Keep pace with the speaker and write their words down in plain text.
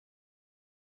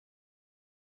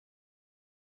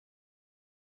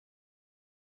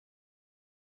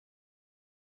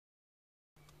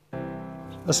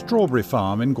a strawberry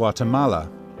farm in Guatemala,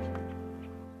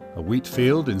 a wheat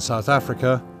field in South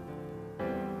Africa,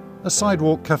 a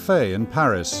sidewalk cafe in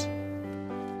Paris.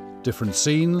 Different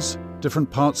scenes, different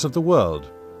parts of the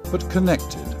world, but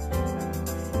connected.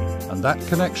 And that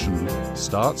connection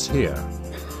starts here.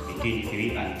 Between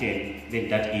 3 and 10, then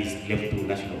that is left to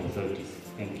national authorities.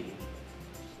 Thank you.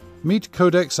 Meet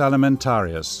Codex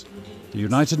Alimentarius, the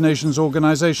United Nations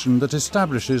organization that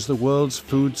establishes the world's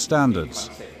food standards.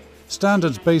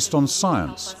 Standards based on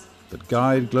science that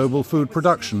guide global food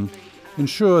production,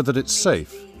 ensure that it's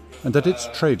safe and that it's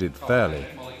traded fairly.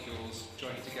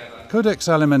 Codex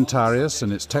Alimentarius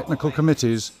and its technical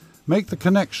committees make the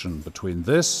connection between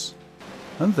this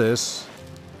and this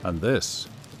and this.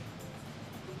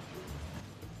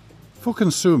 For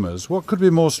consumers, what could be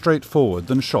more straightforward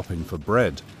than shopping for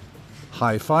bread?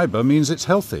 High fibre means it's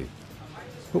healthy.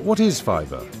 But what is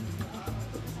fibre?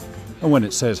 And when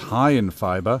it says high in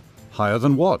fibre, higher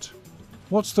than what?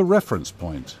 What's the reference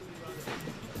point?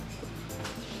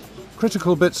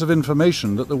 Critical bits of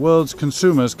information that the world's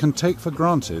consumers can take for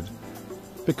granted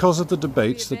because of the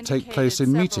debates that take place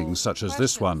in meetings such as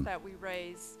this one.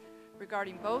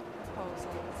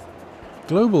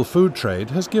 Global food trade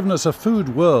has given us a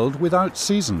food world without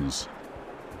seasons.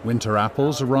 Winter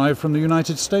apples arrive from the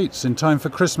United States in time for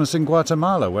Christmas in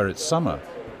Guatemala, where it's summer.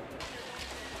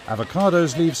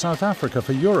 Avocados leave South Africa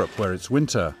for Europe, where it's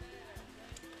winter.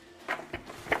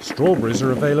 Strawberries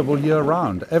are available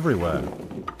year-round, everywhere.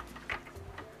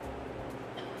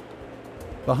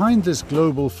 Behind this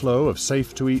global flow of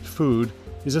safe-to-eat food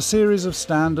is a series of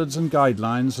standards and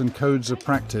guidelines and codes of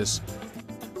practice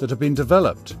that have been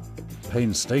developed,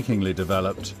 painstakingly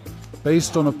developed,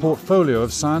 based on a portfolio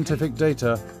of scientific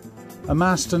data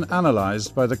amassed and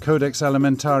analysed by the Codex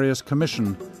Alimentarius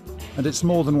Commission and its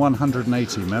more than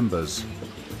 180 members.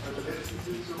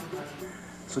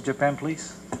 So Japan,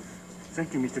 please.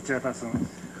 Thank you, Mr. Chairperson.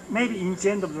 Maybe in the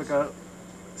end of the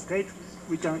state,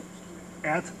 we can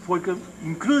add, for example,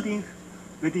 including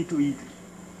ready-to-eat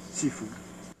seafood.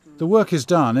 The work is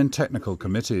done in technical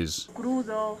committees.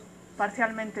 Crudo,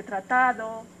 parcialmente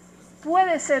tratado,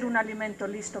 puede ser un alimento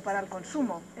listo para el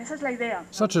consumo. Esa es la idea.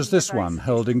 Such as this one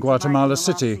held in Guatemala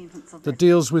City that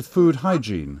deals with food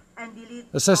hygiene,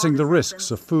 assessing the risks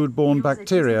of foodborne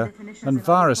bacteria and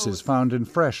viruses found in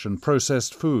fresh and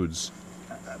processed foods,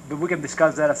 But we can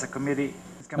discuss that as a committee.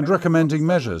 and recommending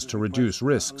measures to reduce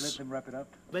risks.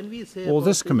 Or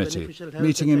this committee,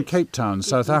 meeting in Cape Town,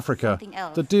 South Africa,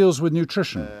 that deals with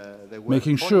nutrition,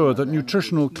 making sure that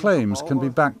nutritional claims can be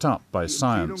backed up by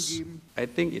science. I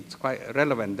think it's quite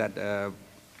relevant that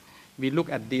we look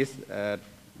at this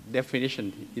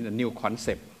definition in a new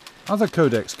concept. Other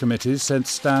Codex committees set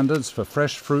standards for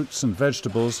fresh fruits and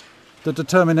vegetables that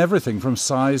determine everything from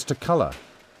size to colour.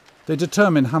 They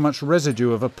determine how much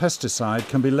residue of a pesticide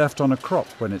can be left on a crop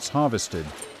when it's harvested,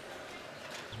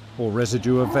 or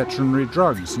residue of veterinary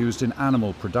drugs used in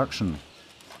animal production.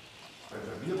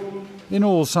 In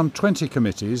all, some 20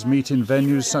 committees meet in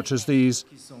venues such as these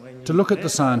to look at the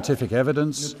scientific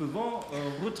evidence,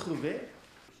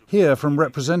 hear from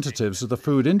representatives of the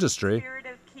food industry,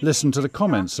 listen to the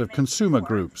comments of consumer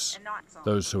groups,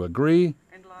 those who agree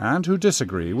and who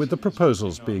disagree with the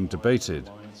proposals being debated.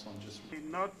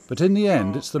 But in the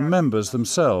end, it's the members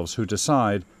themselves who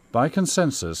decide, by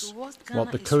consensus,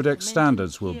 what the Codex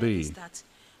standards will be.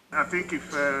 I think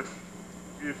if the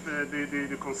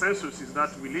consensus is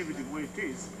that we leave it the way it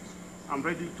is, I'm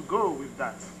ready to go with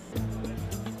that.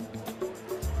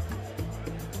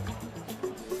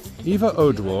 Eva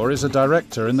Odwar is a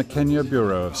director in the Kenya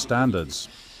Bureau of Standards.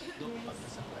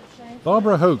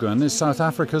 Barbara Hogan is South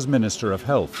Africa's Minister of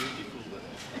Health.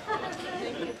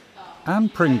 Anne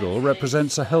Pringle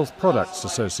represents a Health Products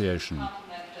Association.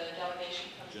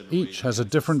 Each has a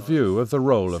different view of the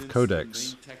role of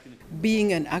Codex.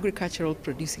 Being an agricultural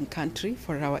producing country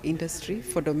for our industry,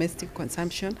 for domestic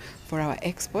consumption, for our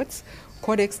exports,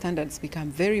 Codex standards become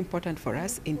very important for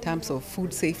us in terms of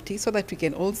food safety so that we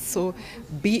can also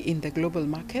be in the global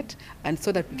market and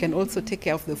so that we can also take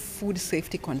care of the food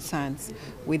safety concerns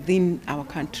within our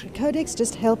country. Codex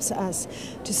just helps us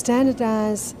to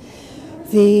standardize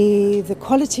the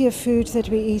quality of food that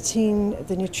we're eating,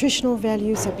 the nutritional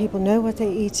value so people know what they're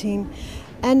eating,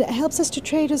 and it helps us to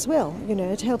trade as well. You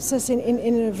know, it helps us in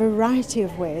a variety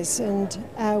of ways, and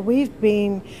we've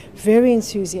been very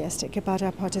enthusiastic about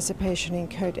our participation in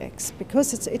Codex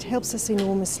because it helps us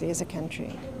enormously as a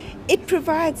country. It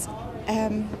provides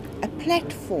a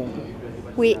platform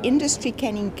where industry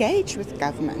can engage with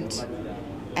government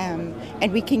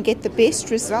and we can get the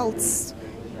best results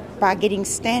by getting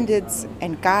standards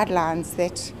and guidelines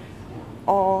that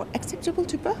are acceptable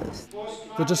to both.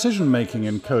 The decision-making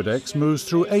in Codex moves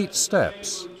through 8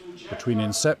 steps, between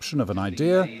inception of an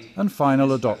idea and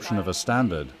final adoption of a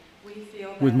standard.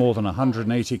 With more than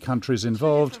 180 countries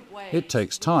involved, it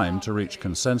takes time to reach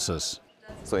consensus.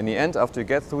 So in the end, after you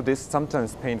get through this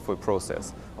sometimes painful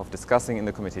process of discussing in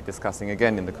the committee, discussing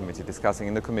again in the committee, discussing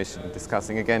in the commission,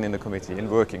 discussing again in the committee, in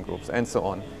working groups, and so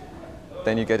on,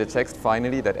 then you get a text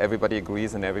finally that everybody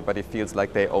agrees and everybody feels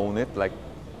like they own it, like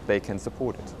they can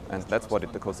support it. And that's what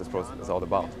the COSIS process is all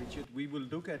about.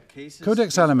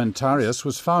 Codex Alimentarius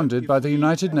was founded by the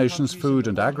United Nations Food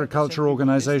and Agriculture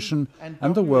Organization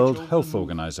and the World Health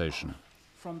Organization.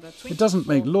 It doesn't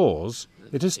make laws,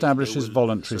 it establishes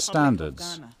voluntary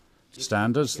standards.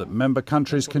 Standards that member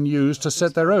countries can use to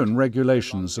set their own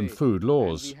regulations and food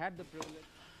laws.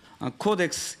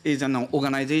 Codex is an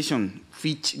organization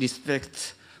which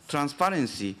respects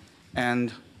transparency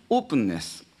and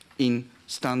openness in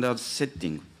standard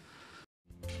setting.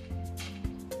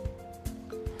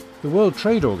 The World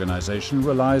Trade Organization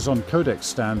relies on Codex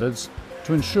standards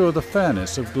to ensure the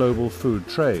fairness of global food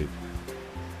trade,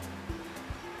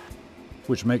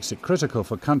 which makes it critical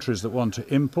for countries that want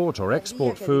to import or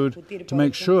export food to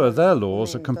make sure their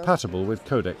laws are compatible with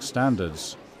Codex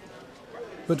standards.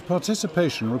 But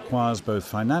participation requires both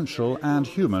financial and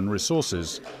human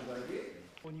resources.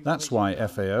 That's why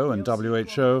FAO and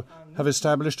WHO have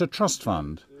established a trust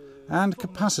fund and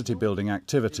capacity-building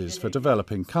activities for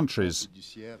developing countries,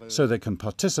 so they can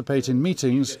participate in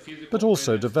meetings but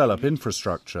also develop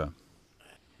infrastructure.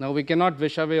 Now, we cannot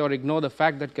wish away or ignore the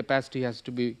fact that capacity has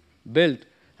to be built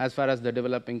as far as the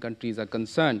developing countries are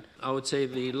concerned. I would say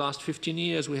the last 15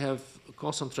 years we have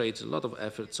concentrated a lot of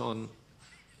efforts on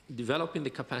developing the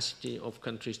capacity of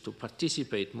countries to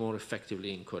participate more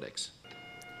effectively in Codex.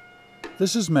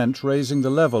 This has meant raising the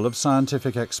level of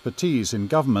scientific expertise in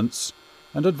governments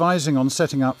and advising on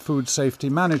setting up food safety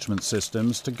management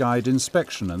systems to guide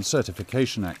inspection and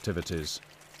certification activities.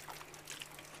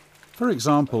 For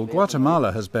example,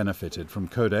 Guatemala has benefited from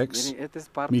Codex.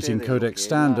 Meeting Codex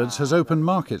standards has opened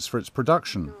markets for its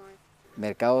production.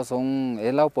 These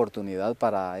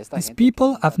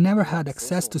people have never had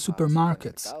access to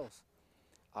supermarkets.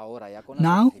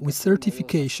 Now, with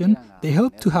certification, they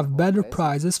hope to have better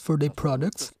prices for their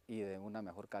products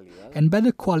and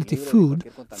better quality food,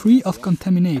 free of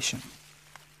contamination.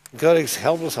 Codex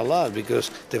helps us a lot because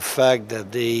the fact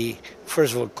that they,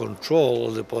 first of all,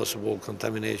 control the possible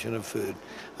contamination of food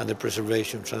and the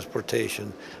preservation,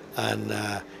 transportation, and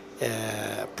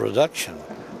production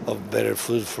of better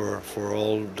food for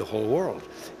the whole world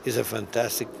is a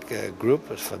fantastic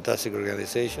group, a fantastic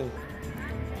organization.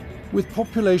 With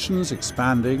populations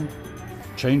expanding,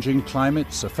 changing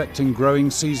climates affecting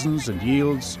growing seasons and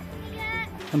yields,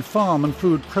 and farm and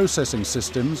food processing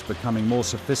systems becoming more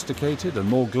sophisticated and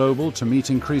more global to meet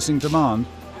increasing demand,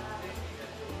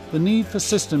 the need for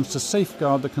systems to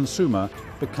safeguard the consumer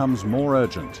becomes more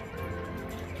urgent.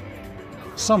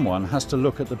 Someone has to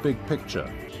look at the big picture,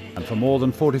 and for more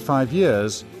than 45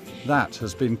 years, that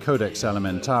has been Codex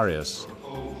Alimentarius.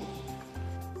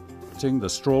 The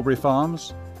strawberry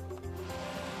farms,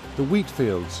 the wheat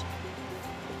fields,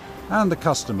 and the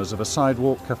customers of a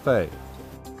sidewalk cafe,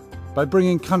 by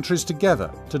bringing countries together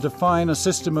to define a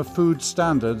system of food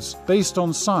standards based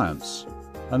on science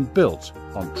and built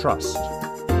on trust.